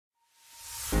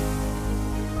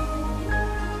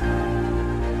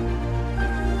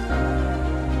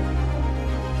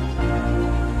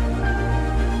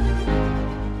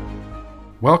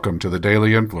Welcome to the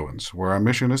Daily Influence, where our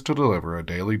mission is to deliver a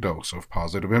daily dose of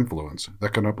positive influence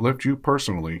that can uplift you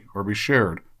personally or be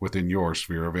shared within your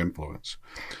sphere of influence.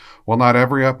 While not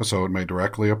every episode may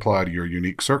directly apply to your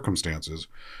unique circumstances,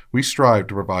 we strive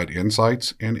to provide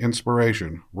insights and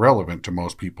inspiration relevant to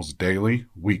most people's daily,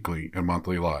 weekly, and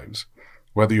monthly lives.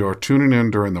 Whether you're tuning in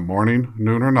during the morning,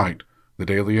 noon, or night, the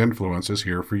Daily Influence is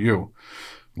here for you.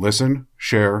 Listen,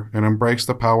 share, and embrace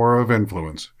the power of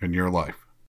influence in your life.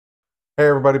 Hey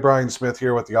everybody, Brian Smith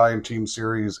here with the I Am Team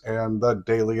series and the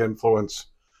Daily Influence.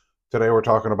 Today we're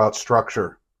talking about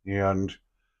structure, and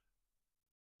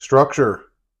structure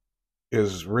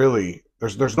is really,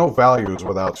 there's no values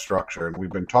without structure, and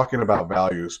we've been talking about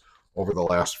values over the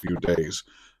last few days.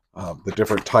 The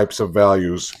different types of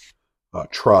values,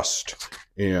 trust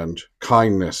and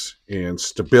kindness and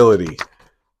stability,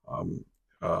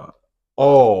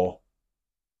 all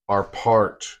are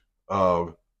part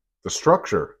of the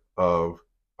structure of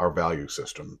our value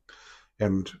system.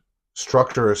 And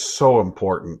structure is so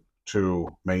important to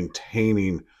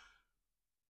maintaining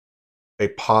a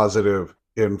positive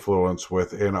influence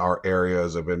within our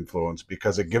areas of influence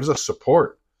because it gives us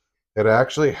support. It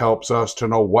actually helps us to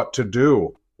know what to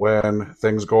do when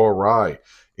things go awry.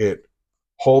 It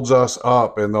holds us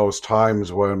up in those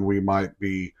times when we might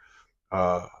be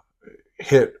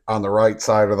hit on the right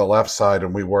side or the left side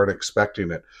and we weren't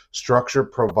expecting it. Structure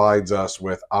provides us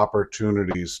with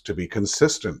opportunities to be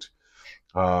consistent.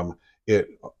 It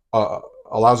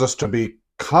allows us to be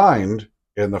kind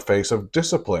in the face of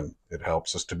discipline. It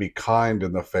helps us to be kind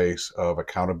in the face of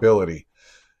accountability.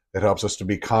 It helps us to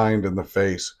be kind in the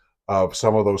face of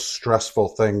some of those stressful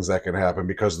things that can happen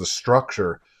because the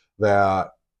structure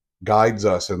that guides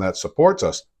us and that supports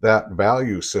us, that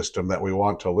value system that we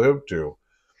want to live to,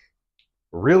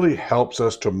 really helps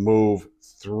us to move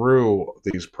through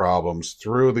these problems,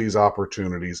 through these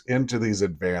opportunities, into these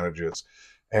advantages,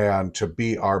 and to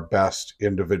be our best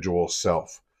individual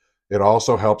self. It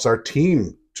also helps our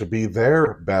team to be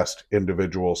their best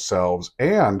individual selves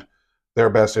and their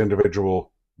best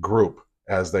individual group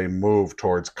as they move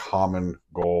towards common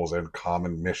goals and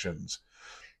common missions.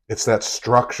 It's that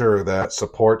structure that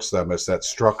supports them. It's that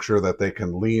structure that they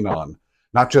can lean on,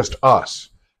 not just us.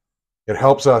 It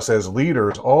helps us as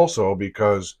leaders also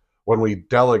because when we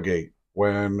delegate,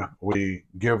 when we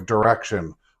give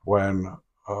direction, when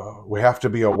we have to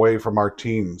be away from our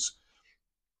teams,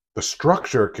 the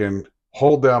structure can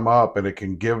hold them up and it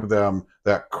can give them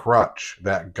that crutch,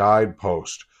 that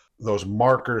guidepost, those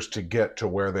markers to get to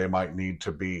where they might need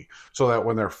to be so that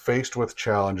when they're faced with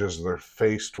challenges, they're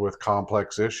faced with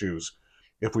complex issues,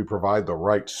 if we provide the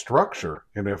right structure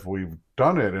and if we've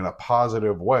done it in a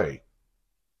positive way,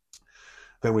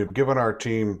 then we've given our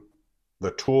team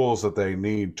the tools that they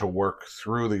need to work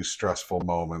through these stressful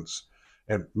moments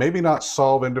and maybe not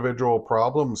solve individual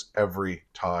problems every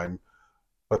time,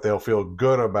 but they'll feel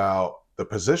good about the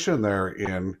position they're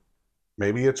in.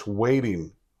 Maybe it's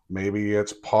waiting, maybe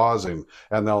it's pausing,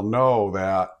 and they'll know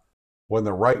that when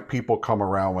the right people come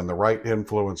around, when the right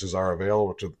influences are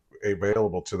available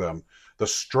to them, the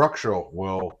structure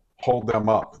will hold them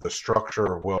up, the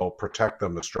structure will protect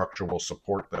them, the structure will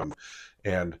support them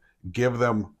and give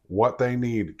them what they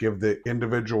need, give the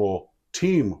individual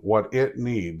team what it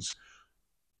needs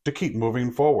to keep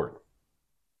moving forward.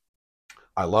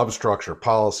 I love structure,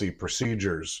 policy,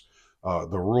 procedures,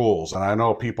 the rules. And I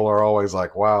know people are always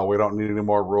like, wow, we don't need any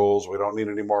more rules. We don't need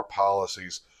any more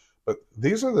policies. But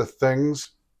these are the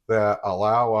things that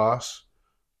allow us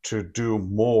to do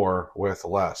more with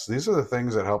less. These are the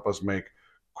things that help us make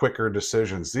quicker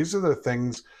decisions. These are the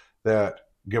things that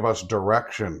give us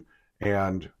direction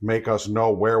and make us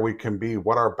know where we can be,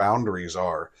 what our boundaries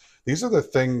are. These are the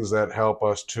things that help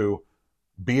us to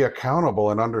be accountable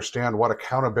and understand what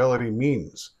accountability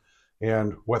means.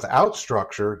 And without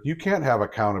structure, you can't have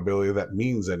accountability that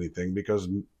means anything because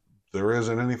there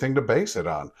isn't anything to base it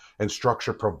on. And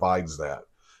structure provides that.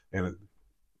 And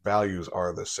values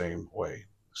are the same way.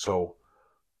 So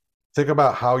think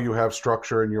about how you have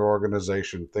structure in your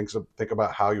organization. Think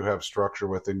about how you have structure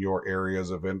within your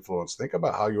areas of influence. Think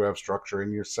about how you have structure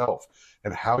in yourself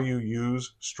and how you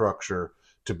use structure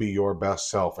to be your best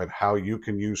self and how you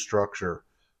can use structure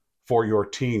for your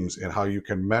teams and how you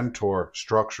can mentor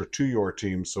structure to your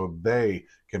team so they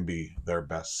can be their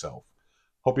best self.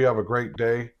 Hope you have a great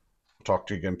day. Talk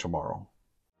to you again tomorrow.